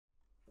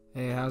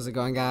Hey, how's it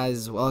going,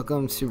 guys?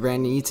 Welcome to a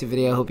brand new YouTube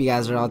video. Hope you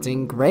guys are all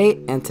doing great.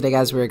 And today,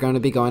 guys, we're going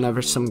to be going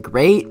over some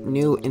great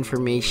new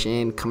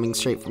information coming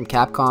straight from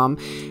Capcom.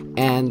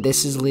 And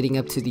this is leading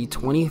up to the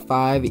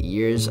 25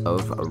 years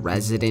of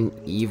Resident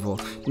Evil.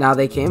 Now,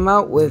 they came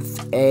out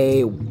with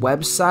a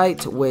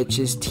website which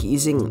is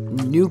teasing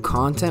new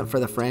content for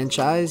the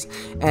franchise,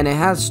 and it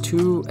has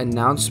two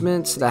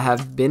announcements that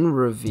have been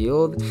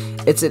revealed.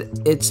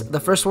 It's the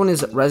first one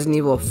is Resident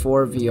Evil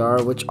 4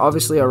 VR, which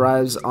obviously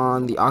arrives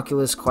on the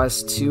Oculus Quest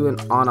 2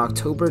 on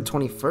October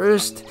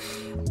 21st.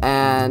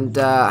 And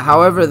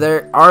however,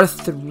 there are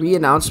 3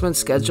 announcements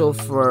scheduled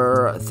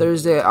for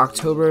Thursday,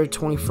 October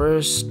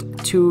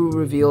 21st, 2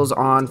 reveals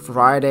on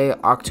Friday,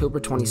 October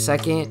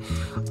 22nd,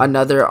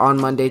 another on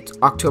Monday,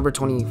 October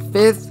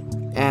 25th,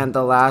 and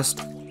the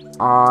last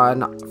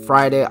on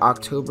Friday,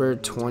 October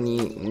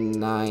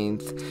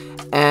 29th.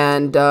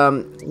 And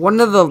one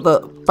of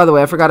by the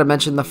way, I forgot to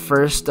mention the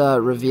first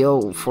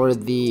reveal for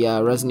the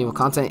Resident Evil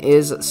content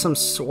is some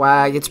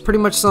swag. It's pretty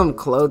much some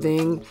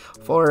clothing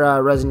for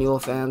Resident Evil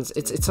fans.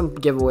 It's some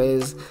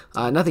giveaways,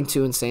 nothing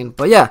too insane.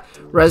 But yeah,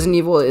 Resident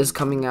Evil is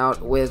coming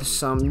out with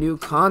some new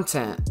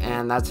content,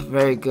 and that's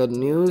very good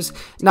news.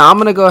 Now I'm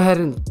gonna go ahead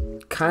and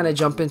kind of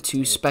jump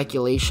into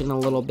speculation a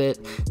little bit.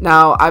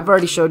 Now, I've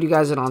already showed you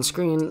guys it on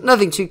screen.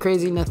 Nothing too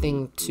crazy,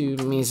 nothing too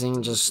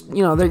amazing. Just,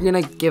 you know, they're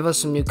gonna give us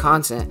some new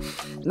content.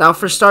 Now,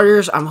 for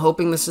starters, I'm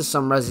hoping this is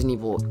some Resident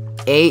Evil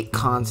 8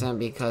 content,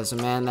 because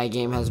man, that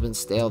game has been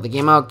stale. The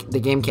game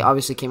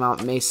obviously came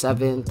out May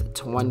 7th,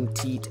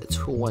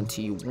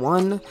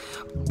 2021,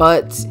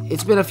 but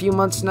it's been a few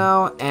months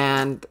now,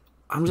 and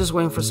I'm just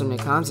waiting for some new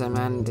content,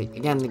 man.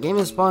 Again, the game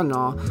is fun and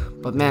all,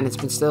 but man, it's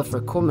been stale for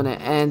a cool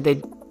minute. And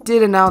they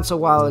did announce a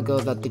while ago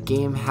that the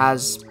game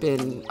has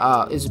been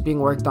is being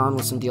worked on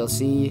with some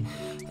DLC,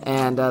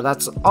 and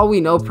that's all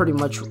we know pretty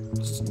much.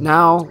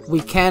 Now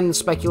we can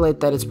speculate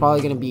that it's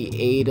probably going to be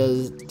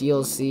Ada's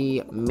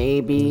DLC,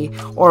 maybe,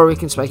 or we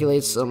can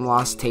speculate some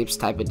Lost Tapes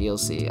type of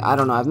DLC. I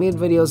don't know. I've made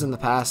videos in the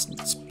past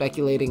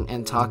speculating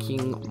and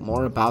talking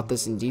more about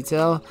this in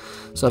detail,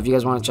 so if you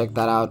guys want to check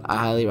that out, I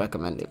highly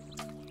recommend it.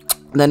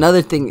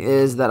 Another thing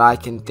is that I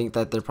can think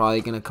that they're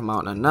probably going to come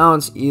out and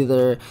announce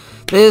either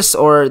this,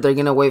 or they're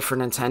going to wait for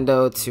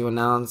Nintendo to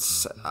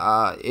announce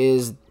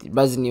is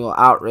Resident Evil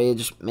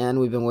Outrage. Man,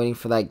 we've been waiting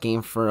for that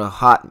game for a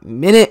hot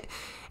minute.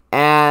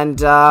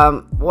 And,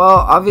 well,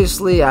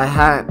 obviously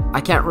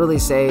I can't really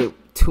say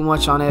too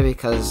much on it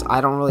because I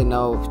don't really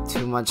know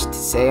too much to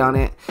say on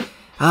it.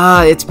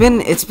 It's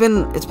been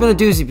a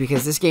doozy,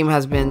 because this game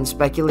has been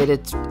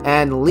speculated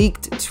and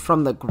leaked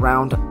from the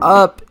ground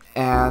up,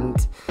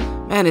 and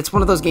man, it's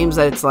one of those games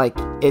that it's like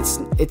it's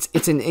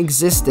in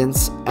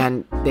existence,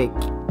 and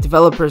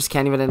developers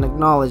can't even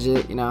acknowledge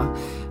it. You know,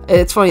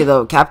 it's funny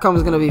though. Capcom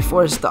is gonna be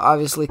forced to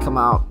obviously come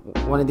out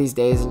one of these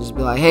days and just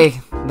be like,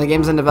 "Hey, the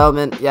game's in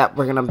development. Yeah,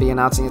 we're gonna be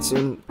announcing it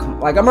soon."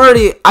 Like, I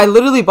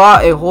literally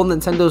bought a whole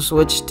Nintendo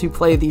Switch to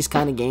play these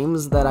kind of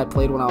games that I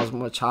played when I was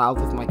a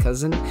child with my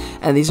cousin,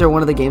 and these are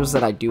one of the games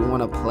that I do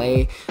want to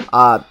play.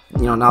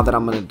 You know, now that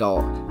I'm an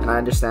adult and I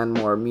understand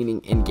more meaning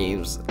in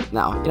games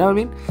now. You know what I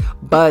mean?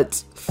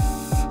 But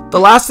the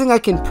last thing I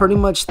can pretty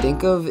much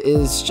think of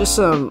is just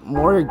some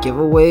more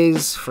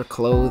giveaways for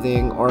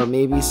clothing, or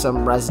maybe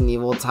some Resident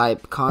Evil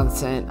type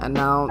content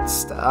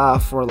announced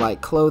for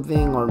like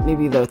clothing, or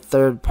maybe their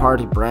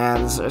third-party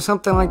brands or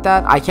something like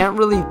that. I can't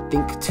really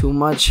think too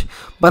much,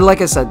 but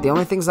like I said, the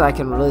only things that I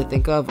can really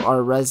think of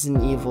are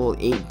Resident Evil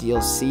 8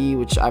 DLC,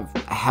 which I've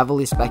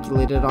heavily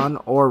speculated on,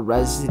 or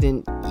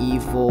Resident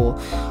Evil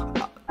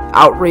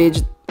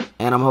Outrage,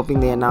 and I'm hoping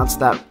they announce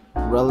that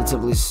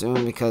relatively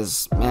soon,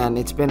 because man,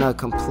 it's been a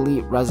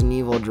complete Resident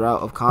Evil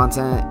drought of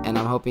content, and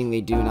I'm hoping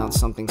they do announce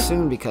something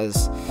soon,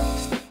 because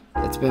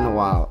it's been a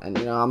while. And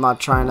you know, I'm not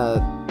trying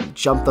to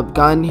jump the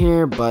gun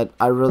here, but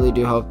I really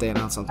do hope they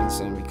announce something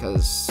soon,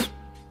 because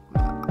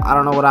I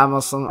don't know what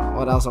else I'm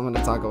going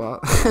to talk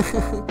about.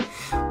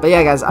 But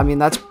yeah, guys, I mean,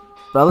 that's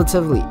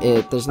relatively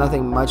it. There's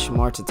nothing much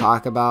more to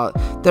talk about.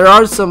 There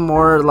are some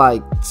more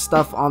like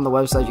stuff on the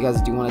website. You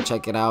guys do want to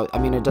check it out. I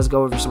mean, it does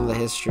go over some of the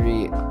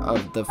history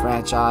of the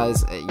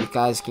franchise. You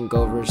guys can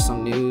go over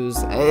some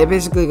news. It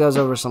basically goes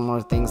over some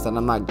more things that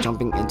I'm not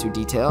jumping into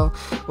detail,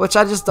 which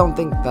I just don't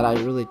think that I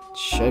really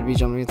should be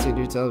jumping into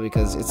detail,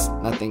 because it's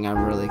nothing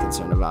I'm really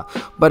concerned about.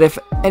 But if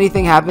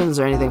anything happens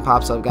or anything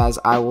pops up, guys,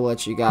 I will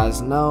let you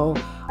guys know.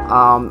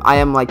 I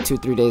am like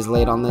 2-3 days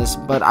late on this,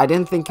 but I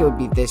didn't think it would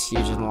be this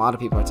huge, and a lot of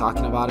people are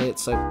talking about it.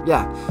 So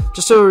yeah,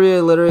 just to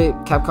reiterate,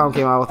 Capcom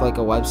came out with like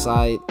a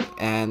website,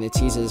 and it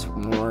teases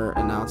more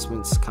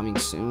announcements coming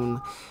soon.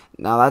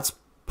 Now that's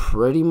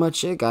pretty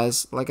much it,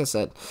 guys. Like I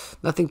said,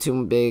 nothing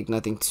too big,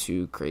 nothing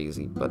too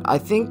crazy, but I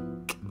think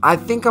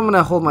I'm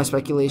gonna hold my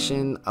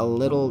speculation a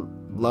little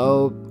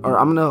low, or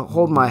I'm gonna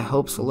hold my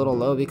hopes a little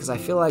low, because I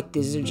feel like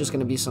these are just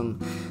gonna be some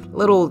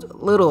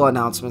little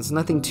announcements,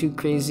 nothing too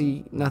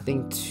crazy,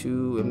 nothing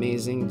too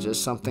amazing,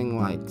 just something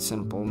like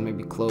simple,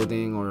 maybe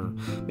clothing, or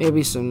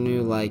maybe some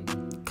new like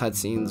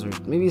cutscenes,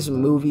 or maybe some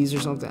movies or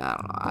something. I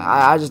don't know.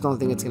 I just don't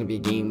think it's gonna be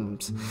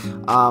games.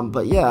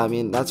 But yeah, I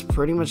mean, that's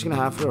pretty much gonna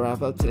have to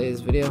wrap up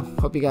today's video.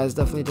 Hope you guys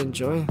definitely did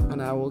enjoy,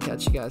 and I will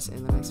catch you guys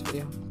in the next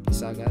video.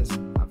 Peace out, guys.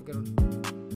 Have a good one.